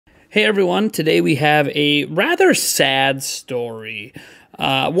Hey everyone, today we have a rather sad story.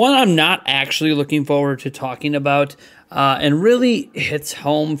 One I'm not actually looking forward to talking about, and really hits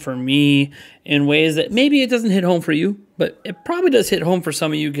home for me in ways that maybe it doesn't hit home for you, but it probably does hit home for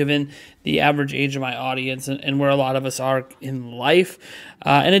some of you given the average age of my audience and where a lot of us are in life.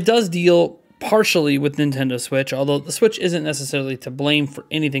 And it does deal partially with Nintendo Switch, although the Switch isn't necessarily to blame for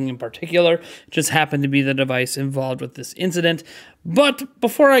anything in particular. It just happened to be the device involved with this incident. But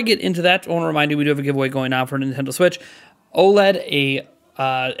before I get into that, I want to remind you we do have a giveaway going on for Nintendo Switch. OLED, a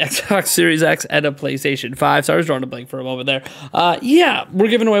Xbox Series X, and a PlayStation 5. Sorry, I was drawing a blank for a moment there. Yeah, we're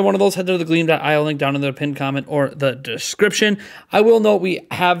giving away one of those. Head to the gleam.io link down in the pinned comment or the description. I will note we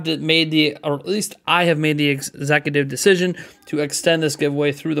have made or at least I have made the executive decision to extend this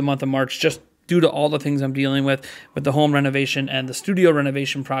giveaway through the month of March, just due to all the things I'm dealing with the home renovation and the studio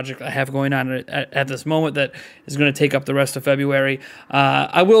renovation project I have going on at this moment that is going to take up the rest of February.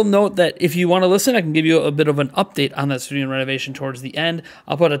 I will note that if you want to listen, I can give you a bit of an update on that studio renovation towards the end.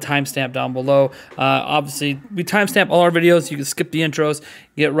 I'll put a timestamp down below. Obviously, we timestamp all our videos. You can skip the intros,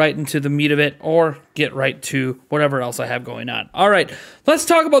 get right into the meat of it, or get right to whatever else I have going on. All right, let's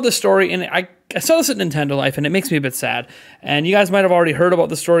talk about this story. And I saw this at Nintendo Life, and it makes me a bit sad. And you guys might have already heard about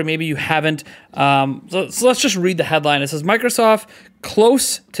the story. Maybe you haven't. So let's just read the headline. It says, Microsoft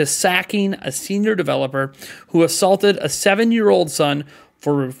close to sacking a senior developer who assaulted a 7-year-old son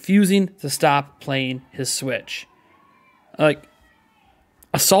for refusing to stop playing his Switch. Like,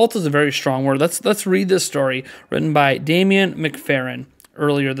 assault is a very strong word. Let's read this story written by Damian McFerrin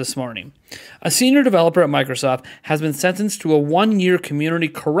earlier this morning. A senior developer at Microsoft has been sentenced to a 1-year community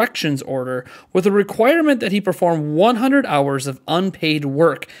corrections order with a requirement that he perform 100 hours of unpaid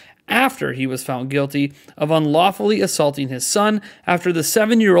work after he was found guilty of unlawfully assaulting his son after the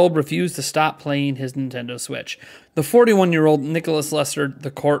 7-year-old refused to stop playing his Nintendo Switch. The 41-year-old Nicholas Lester, the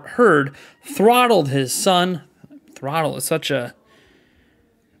court heard, throttled his son. Throttle is such a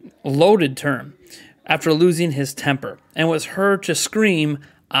loaded term. After losing his temper, and was heard to scream,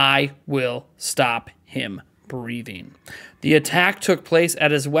 "I will stop him breathing." The attack took place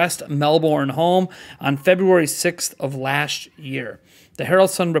at his West Melbourne home on February 6th of last year. The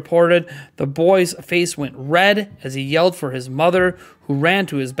Herald Sun reported the boy's face went red as he yelled for his mother, who ran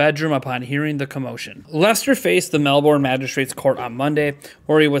to his bedroom upon hearing the commotion. Lester faced the Melbourne Magistrates Court on Monday,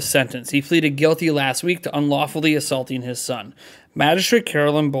 where he was sentenced. He pleaded guilty last week to unlawfully assaulting his son. Magistrate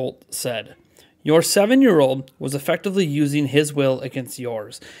Carolyn Bolt said, "Your 7-year-old was effectively using his will against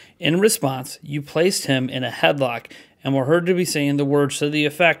yours. In response, you placed him in a headlock and were heard to be saying the words to the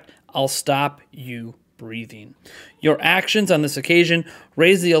effect, 'I'll stop you breathing.' Your actions on this occasion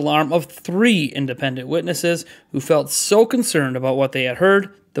raised the alarm of 3 independent witnesses who felt so concerned about what they had heard,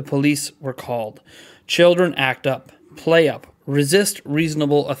 the police were called. Children act up, play up, resist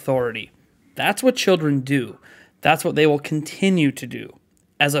reasonable authority. That's what children do. That's what they will continue to do.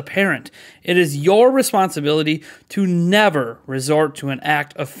 As a parent, it is your responsibility to never resort to an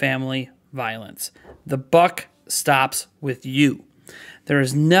act of family violence. The buck stops with you. There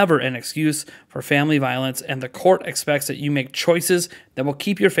is never an excuse for family violence, and the court expects that you make choices that will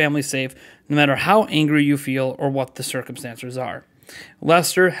keep your family safe, no matter how angry you feel or what the circumstances are."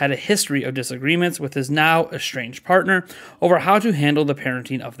 Lester had a history of disagreements with his now estranged partner over how to handle the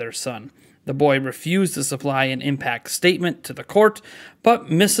parenting of their son. The boy refused to supply an impact statement to the court,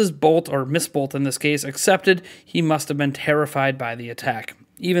 but Mrs. Bolt, or Miss Bolt in this case, accepted he must have been terrified by the attack.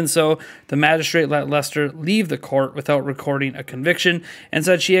 Even so, the magistrate let Lester leave the court without recording a conviction and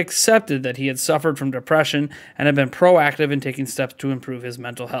said she accepted that he had suffered from depression and had been proactive in taking steps to improve his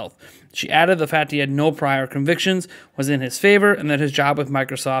mental health. She added the fact he had no prior convictions was in his favor and that his job with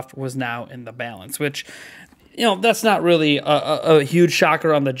Microsoft was now in the balance, which, you know, that's not really a huge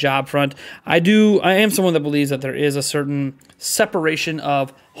shocker on the job front. I am someone that believes that there is a certain separation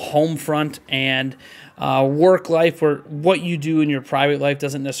of home front and work life, where what you do in your private life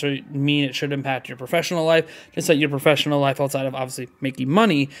doesn't necessarily mean it should impact your professional life. Just like your professional life, outside of obviously making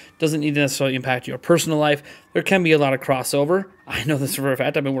money, doesn't need to necessarily impact your personal life. There can be a lot of crossover. I know this for a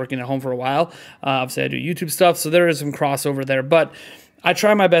fact. I've been working at home for a while. Obviously, I do YouTube stuff, so there is some crossover there. But I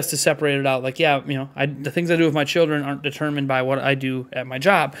try my best to separate it out. Like, yeah, you know, the things I do with my children aren't determined by what I do at my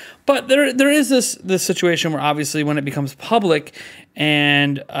job. But there is this situation where obviously when it becomes public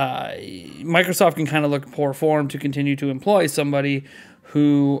and Microsoft can kind of look poor form to continue to employ somebody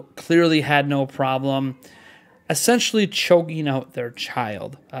who clearly had no problem essentially choking out their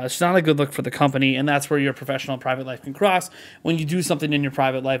child. It's not a good look for the company, and that's where your professional and private life can cross when you do something in your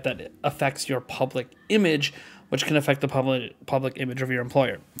private life that affects your public image. which can affect the public image of your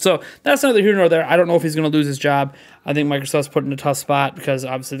employer. So that's neither here nor there. I don't know if he's going to lose his job. I think Microsoft's put in a tough spot because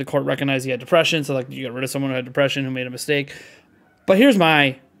obviously the court recognized he had depression. So like you got rid of someone who had depression who made a mistake. But here's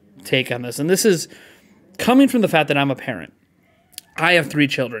my take on this. And this is coming from the fact that I'm a parent. I have 3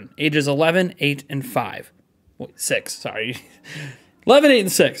 children, ages 11, 8, and 5. Wait, 6, sorry. 11, 8,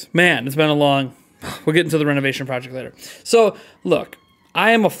 and 6. Man, it's been a long... We'll get into the renovation project later. So, look,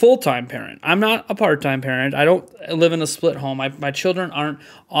 I am a full-time parent. I'm not a part-time parent. I don't live in a split home. My children aren't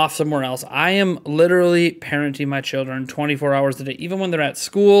off somewhere else. I am literally parenting my children 24 hours a day. Even when they're at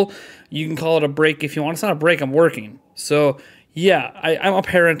school, you can call it a break if you want. It's not a break. I'm working. So, yeah, I'm a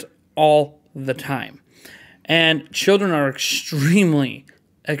parent all the time. And children are extremely,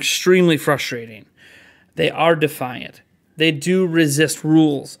 extremely frustrating. They are defiant. They do resist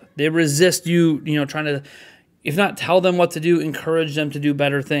rules. They resist you trying to, if not tell them what to do, encourage them to do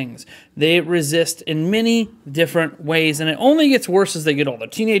better things. They resist in many different ways, and it only gets worse as they get older.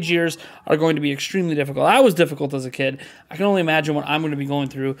 Teenage years are going to be extremely difficult. I was difficult as a kid. I can only imagine what I'm going to be going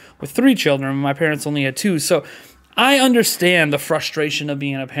through with 3 children. My parents only had 2. So I understand the frustration of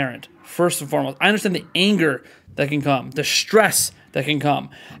being a parent, first and foremost. I understand the anger that can come, the stress that can come,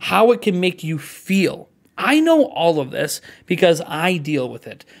 how it can make you feel. I know all of this because I deal with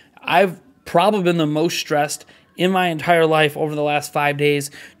it. I've probably been the most stressed in my entire life over the last 5 days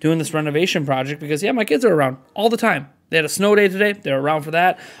doing this renovation project because, yeah, my kids are around all the time. They had a snow day today. They're around for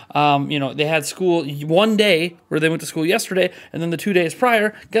that. They had school one day where they went to school yesterday, and then the 2 days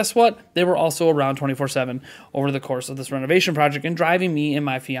prior, guess what? They were also around 24/7 over the course of this renovation project and driving me and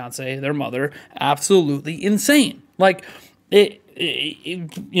my fiance, their mother, absolutely insane. Like, we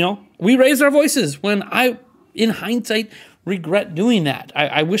raised our voices when I, in hindsight, regret doing that.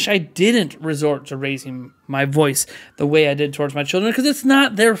 I wish I didn't resort to raising my voice the way I did towards my children because it's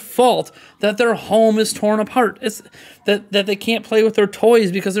not their fault that their home is torn apart. It's that they can't play with their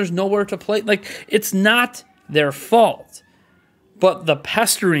toys because there's nowhere to play. Like, it's not their fault. But the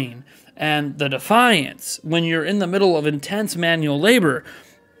pestering and the defiance when you're in the middle of intense manual labor,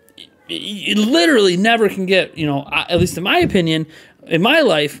 it literally never can get, at least in my opinion, in my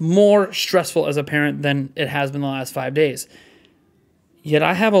life, more stressful as a parent than it has been the last 5 days. Yet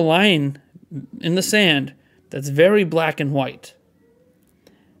I have a line in the sand that's very black and white.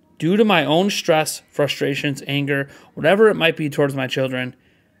 Due to my own stress, frustrations, anger, whatever it might be towards my children,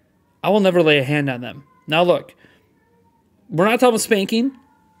 I will never lay a hand on them. Now look, we're not talking about spanking,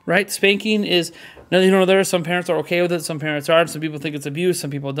 right? Spanking is... Now, there are some parents are okay with it, some parents aren't. Some people think it's abuse,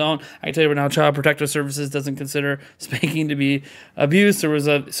 some people don't. I can tell you right now, Child Protective Services doesn't consider spanking to be abuse. There was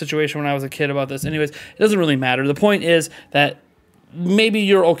a situation when I was a kid about this. Anyways, it doesn't really matter. The point is that maybe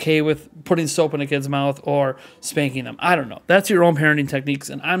you're okay with putting soap in a kid's mouth or spanking them. I don't know. That's your own parenting techniques,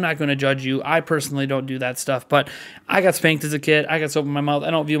 and I'm not going to judge you. I personally don't do that stuff, but I got spanked as a kid. I got soap in my mouth. I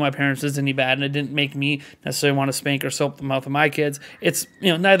don't view my parents as any bad, and it didn't make me necessarily want to spank or soap the mouth of my kids. It's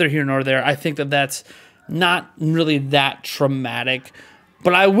neither here nor there. I think that that's not really that traumatic,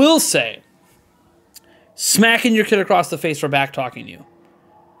 but I will say smacking your kid across the face for back-talking you.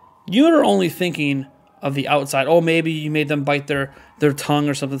 You are only thinking of the outside. Oh, maybe you made them bite their tongue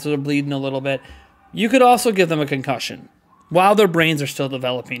or something so they're bleeding a little bit. You could also give them a concussion while their brains are still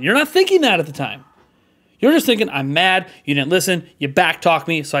developing. You're not thinking that at the time. You're just thinking, I'm mad, you didn't listen, you back-talked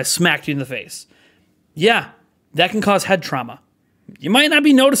me, so I smacked you in the face. Yeah, that can cause head trauma. You might not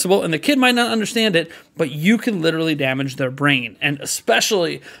be noticeable, and the kid might not understand it, but you can literally damage their brain. And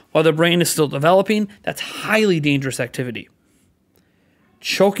especially while their brain is still developing, that's highly dangerous activity.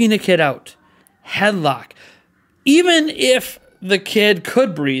 Choking a kid out, headlock, even if the kid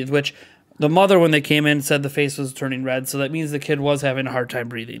could breathe, which the mother, when they came in, said the face was turning red, so that means the kid was having a hard time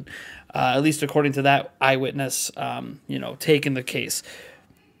breathing, at least according to that eyewitness, taking the case.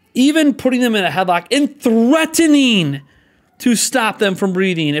 Even putting them in a headlock and threatening to stop them from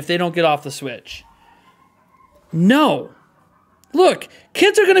breathing if they don't get off the switch. No. Look,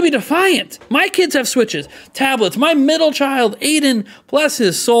 kids are going to be defiant. My kids have switches, tablets. My middle child, Aiden, bless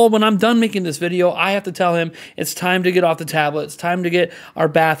his soul, when I'm done making this video, I have to tell him it's time to get off the tablet. It's time to get our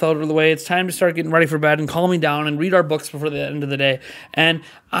bath out of the way. It's time to start getting ready for bed and calming down and read our books before the end of the day. And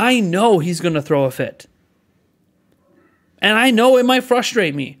I know he's going to throw a fit. And I know it might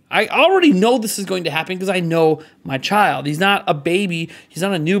frustrate me. I already know this is going to happen because I know my child. He's not a baby. He's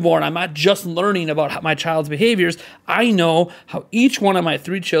not a newborn. I'm not just learning about my child's behaviors. I know how each one of my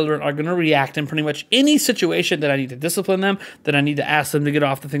 3 children are going to react in pretty much any situation that I need to discipline them, that I need to ask them to get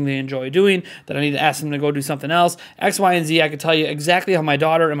off the thing they enjoy doing, that I need to ask them to go do something else. X, Y, and Z, I can tell you exactly how my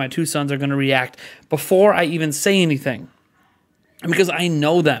daughter and my 2 sons are going to react before I even say anything. And because I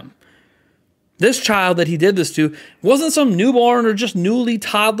know them. This child that he did this to wasn't some newborn or just newly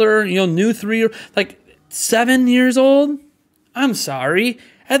toddler, new 3 or like 7 years old. I'm sorry.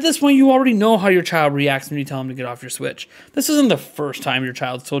 At this point, you already know how your child reacts when you tell them to get off your Switch. This isn't the first time your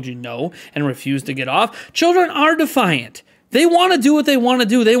child's told you no and refused to get off. Children are defiant. They want to do what they want to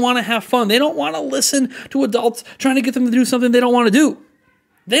do. They want to have fun. They don't want to listen to adults trying to get them to do something they don't want to do.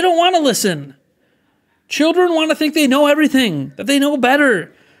 They don't want to listen. Children want to think they know everything, that they know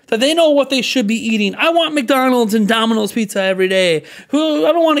better, that they know what they should be eating. I want McDonald's and Domino's pizza every day. I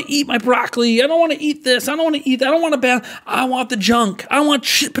don't want to eat my broccoli. I don't want to eat this. I don't want to eat that. I don't want to ban. I want the junk. I want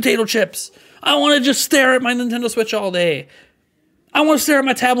potato chips. I want to just stare at my Nintendo Switch all day. I want to stare at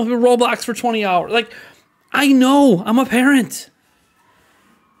my tablet with Roblox for 20 hours. Like, I know I'm a parent.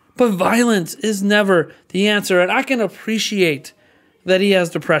 But violence is never the answer. And I can appreciate that he has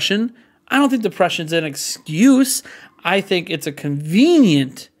depression. I don't think depression's an excuse. I think it's a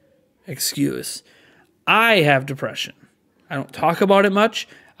convenient excuse. I have depression. I don't talk about it much.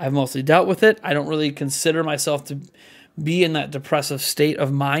 I've mostly dealt with it. I don't really consider myself to be in that depressive state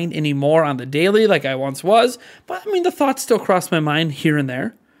of mind anymore on the daily like I once was. But I mean, the thoughts still cross my mind here and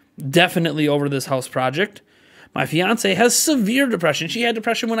there. Definitely over this house project. My fiance has severe depression. She had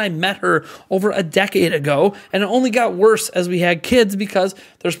depression when I met her over a decade ago, and it only got worse as we had kids because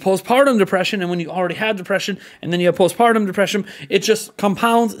there's postpartum depression, and when you already have depression and then you have postpartum depression, it just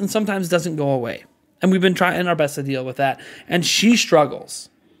compounds and sometimes doesn't go away. And we've been trying our best to deal with that, and she struggles.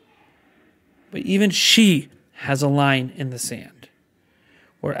 But even she has a line in the sand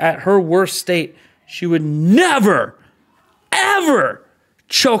where at her worst state, she would never, ever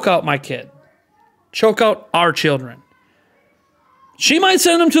choke out my kid. Choke out our children. She might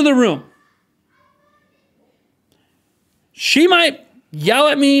send them to the room. She might yell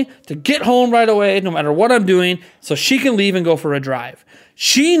at me to get home right away, no matter what I'm doing, so she can leave and go for a drive.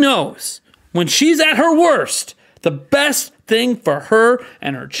 She knows when she's at her worst, the best thing for her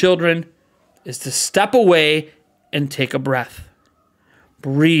and her children is to step away and take a breath.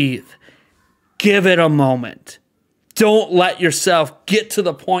 Breathe. Give it a moment. Don't let yourself get to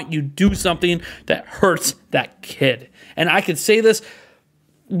the point you do something that hurts that kid. And I can say this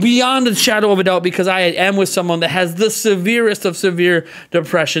beyond a shadow of a doubt because I am with someone that has the severest of severe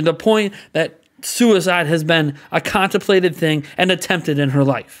depression, the point that suicide has been a contemplated thing and attempted in her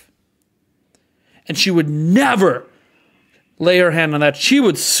life. And she would never lay her hand on that. She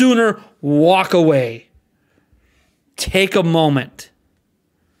would sooner walk away. Take a moment.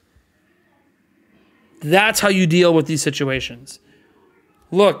 That's how you deal with these situations.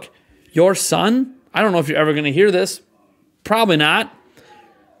 Look, your son, I don't know if you're ever going to hear this. Probably not.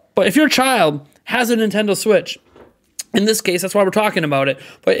 But if your child has a Nintendo Switch, in this case, that's why we're talking about it,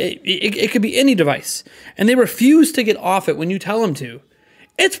 but it could be any device, and they refuse to get off it when you tell them to,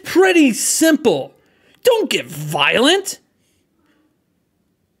 it's pretty simple. Don't get violent.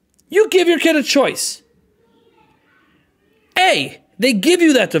 You give your kid a choice. A, they give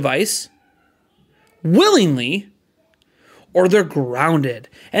you that device willingly, or they're grounded.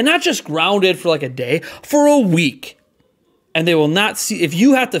 And not just grounded for like a day, for a week. And they will not see, if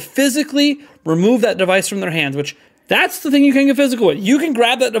you have to physically remove that device from their hands, which that's the thing you can get physical with. You can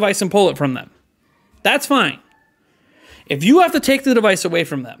grab that device and pull it from them. That's fine. If you have to take the device away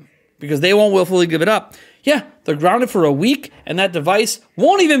from them because they won't willfully give it up, yeah, they're grounded for a week and that device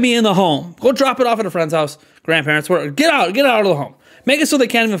won't even be in the home. Go drop it off at a friend's house, grandparents, get out of the home. Make it so they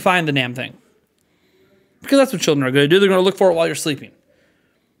can't even find the damn thing. Because that's what children are going to do. They're going to look for it while you're sleeping.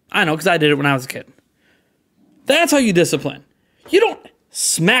 I know, because I did it when I was a kid. That's how you discipline. You don't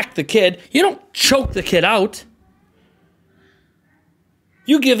smack the kid. You don't choke the kid out.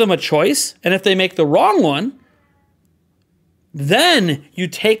 You give them a choice, and if they make the wrong one, then you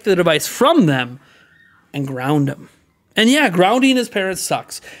take the device from them and ground them. And yeah, grounding as parents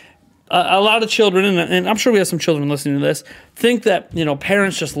sucks. A lot of children, and I'm sure we have some children listening to this, think that,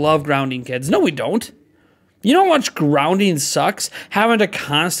 parents just love grounding kids. No, we don't. You know how much grounding sucks? Having to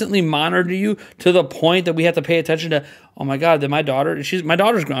constantly monitor you to the point that we have to pay attention to, oh my God, my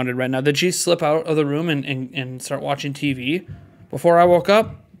daughter's grounded right now. Did she slip out of the room and start watching TV before I woke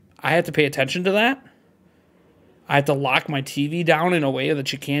up? I had to pay attention to that. I had to lock my TV down in a way that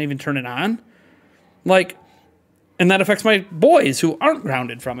she can't even turn it on. And that affects my boys who aren't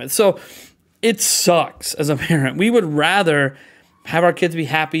grounded from it. So it sucks as a parent. We would rather have our kids be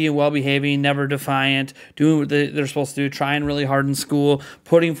happy and well-behaving, never defiant, doing what they're supposed to do, trying really hard in school,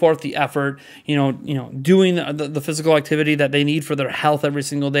 putting forth the effort, doing the physical activity that they need for their health every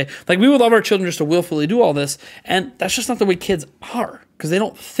single day. Like, we would love our children just to willfully do all this, and that's just not the way kids are, because they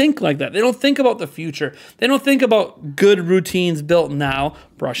don't think like that. They don't think about the future. They don't think about good routines built now,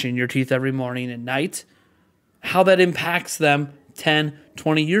 brushing your teeth every morning and night, how that impacts them 10,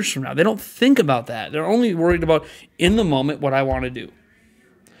 20 years from now. They don't think about that. They're only worried about, in the moment, what I want to do.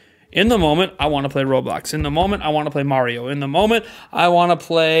 In the moment, I want to play Roblox. In the moment, I want to play Mario. In the moment, I want to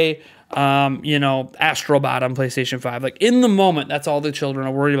play, Astrobot on PlayStation 5. Like, in the moment, that's all the children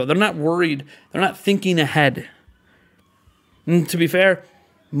are worried about. They're not worried. They're not thinking ahead. And to be fair,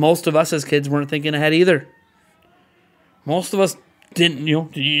 most of us as kids weren't thinking ahead either. Most of us didn't,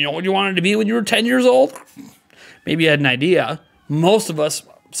 did you know what you wanted to be when you were 10 years old? Maybe you had an idea. Most of us,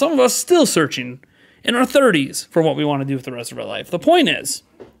 some of us still searching in our 30s for what we want to do with the rest of our life. The point is,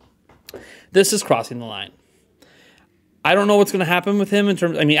 this is crossing the line. I don't know what's going to happen with him in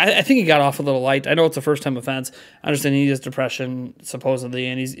terms, I think he got off a little light. I know it's a first-time offense. I understand he has depression, supposedly,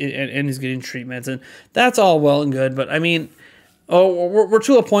 and he's getting treatments, and that's all well and good, but we're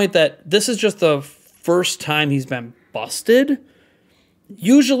to a point that this is just the first time he's been busted.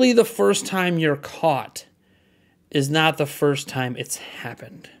 Usually the first time you're caught is not the first time it's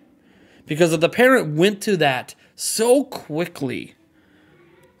happened. Because if the parent went to that so quickly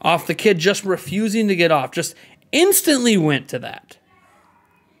off the kid just refusing to get off, just instantly went to that,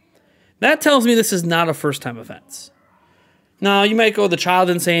 that tells me this is not a first-time offense. Now, you might go, the child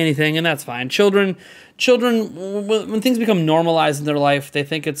didn't say anything, and that's fine. Children, when things become normalized in their life, they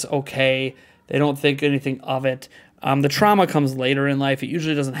think it's okay. They don't think anything of it. The trauma comes later in life. It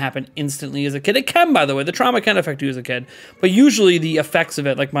usually doesn't happen instantly as a kid. It can, by the way. The trauma can affect you as a kid. But usually the effects of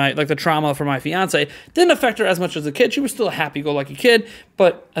it, like the trauma for my fiance, didn't affect her as much as a kid. She was still a happy-go-lucky kid,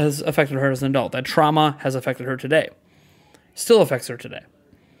 but has affected her as an adult. That trauma has affected her today. Still affects her today.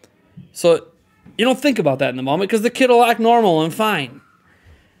 So you don't think about that in the moment because the kid will act normal and fine.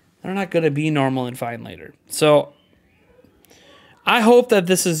 They're not going to be normal and fine later. So I hope that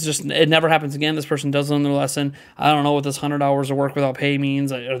this is just, it never happens again. This person does learn their lesson. I don't know what this 100 hours of work without pay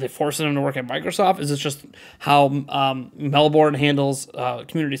means. Are they forcing them to work at Microsoft? Is this just how Melbourne handles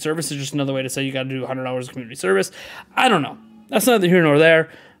community service? Is just another way to say you got to do 100 hours of community service? I don't know. That's neither here nor there.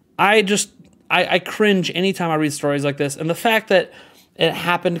 I cringe anytime I read stories like this. And the fact that it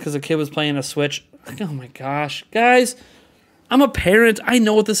happened because a kid was playing a Switch, like, oh my gosh. Guys, I'm a parent. I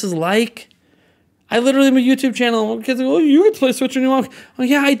know what this is like. I literally have a YouTube channel, and kids go, oh, you can play Switch when you want. Oh,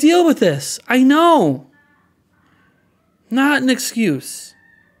 yeah, I deal with this. I know. Not an excuse.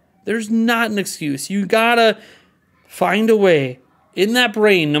 There's not an excuse. You gotta find a way in that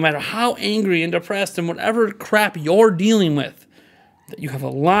brain, no matter how angry and depressed and whatever crap you're dealing with, that you have a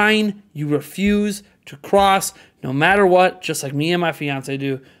line you refuse to cross, no matter what, just like me and my fiance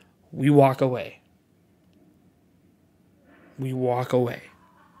do. We walk away. We walk away.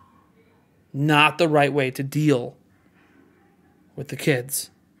 Not the right way to deal with the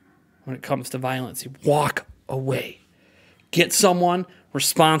kids when it comes to violence. You walk away. Get someone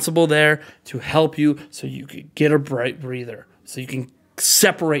responsible there to help you so you can get a bright breather, so you can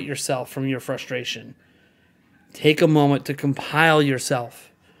separate yourself from your frustration. Take a moment to compile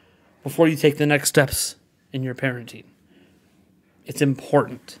yourself before you take the next steps in your parenting. It's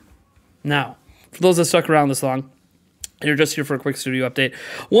important. Now, for those that stuck around this long, you're just here for a quick studio update.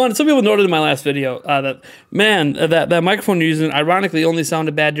 One, some people noted in my last video that microphone you're using ironically only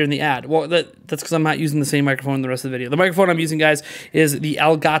sounded bad during the ad. Well, that's because I'm not using the same microphone in the rest of the video. The microphone I'm using, guys, is the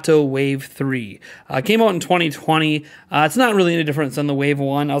Elgato Wave 3. It came out in 2020. It's not really any different than the Wave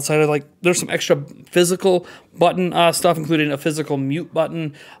 1 outside of, there's some extra physical button stuff, including a physical mute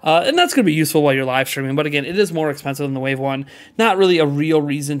button. And that's going to be useful while you're live streaming. But again, it is more expensive than the Wave 1. Not really a real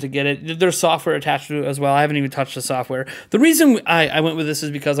reason to get it. There's software attached to it as well. I haven't even touched the software. The reason I went with this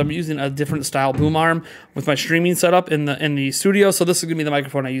is because I'm using a different style boom arm with my streaming setup in the studio. So this is going to be the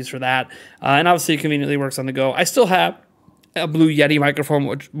microphone I use for that. And obviously it conveniently works on the go. I still have a Blue Yeti microphone,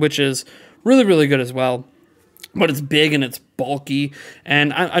 which is really, really good as well. But it's big and it's bulky,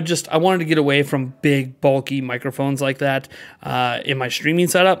 and I wanted to get away from big, bulky microphones like that in my streaming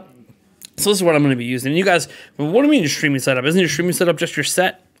setup. So this is what I'm going to be using. And you guys, what do you mean your streaming setup? Isn't your streaming setup just your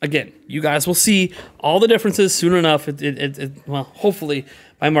set? Again, you guys will see all the differences soon enough. Well, hopefully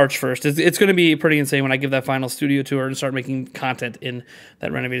by March 1st. It's going to be pretty insane when I give that final studio tour and start making content in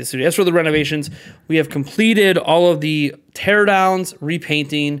that renovated studio. As for the renovations, we have completed all of the teardowns,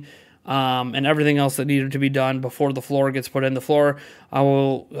 repainting, and everything else that needed to be done before the floor gets put in. The floor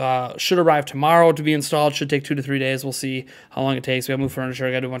should arrive tomorrow to be installed. Should take 2 to 3 days. We'll see how long it takes. We got to move furniture.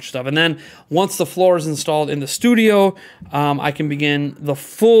 I got to do a bunch of stuff. And then once the floor is installed in the studio, I can begin the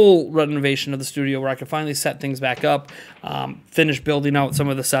full renovation of the studio where I can finally set things back up, finish building out some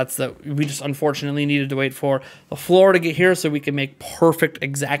of the sets that we just unfortunately needed to wait for the floor to get here so we can make perfect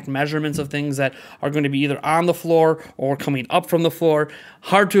exact measurements of things that are going to be either on the floor or coming up from the floor.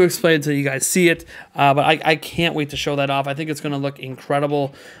 Hard to explain until you guys see it, but I can't wait to show that off. I think it's going to look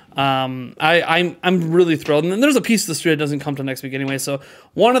incredible. I'm really thrilled. And then there's a piece of the studio that doesn't come till next week anyway. So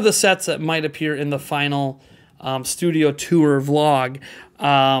one of the sets that might appear in the final studio tour vlog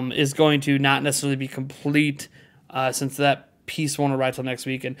is going to not necessarily be complete since that piece won't arrive till next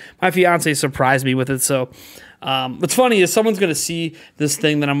week. And my fiance surprised me with it. So what's funny is someone's going to see this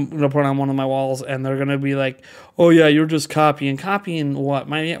thing that I'm going to put on one of my walls, and they're going to be like, oh yeah, you're just copying what?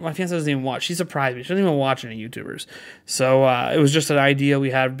 My fiance doesn't even watch. She surprised me. She doesn't even watch any YouTubers. So it was just an idea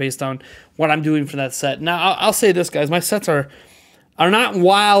we had based on what I'm doing for that set. Now I'll say this, guys, my sets are not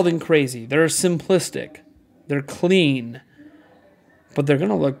wild and crazy. They're simplistic. They're clean, but they're going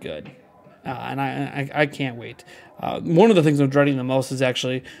to look good. And I can't wait. One of the things I'm dreading the most is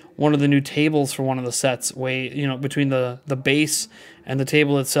actually one of the new tables for one of the sets. Between the base and the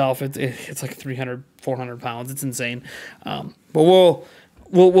table itself, it's like 300, 400 pounds. It's insane. But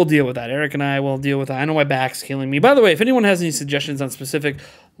we'll deal with that. Eric and I will deal with that. I know my back's killing me. By the way, if anyone has any suggestions on specific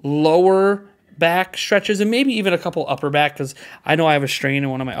lower back stretches and maybe even a couple upper back, because I know I have a strain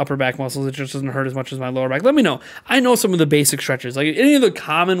in one of my upper back muscles. It just doesn't hurt as much as my lower back. Let me know. I know some of the basic stretches, like any of the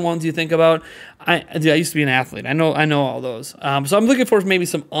common ones you think about. I used to be an athlete. I know all those. So I'm looking for maybe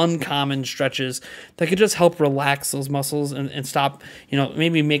some uncommon stretches that could just help relax those muscles and stop,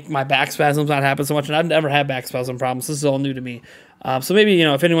 maybe make my back spasms not happen so much. And I've never had back spasm problems. This is all new to me. So maybe,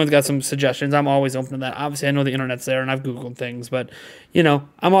 if anyone's got some suggestions, I'm always open to that. Obviously, I know the internet's there, and I've Googled things, but,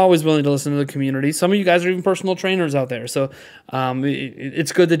 I'm always willing to listen to the community. Some of you guys are even personal trainers out there, so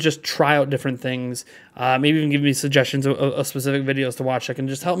it's good to just try out different things. Maybe even give me suggestions of specific videos to watch that can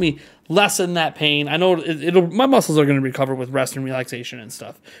just help me lessen that pain. I know my muscles are going to recover with rest and relaxation and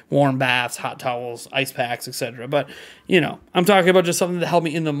stuff. Warm baths, hot towels, ice packs, etc. But, I'm talking about just something to help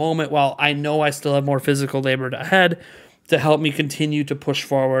me in the moment while I know I still have more physical labor ahead, to help me continue to push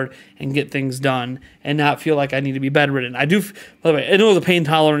forward and get things done and not feel like I need to be bedridden. I do, by the way, I know the pain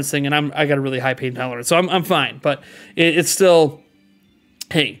tolerance thing, and I got a really high pain tolerance, so I'm fine. But it's still,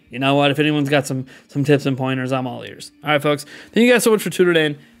 hey, you know what? If anyone's got some tips and pointers, I'm all ears. All right, folks. Thank you guys so much for tuning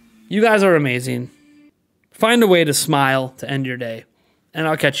in. You guys are amazing. Find a way to smile to end your day, and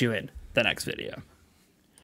I'll catch you in the next video.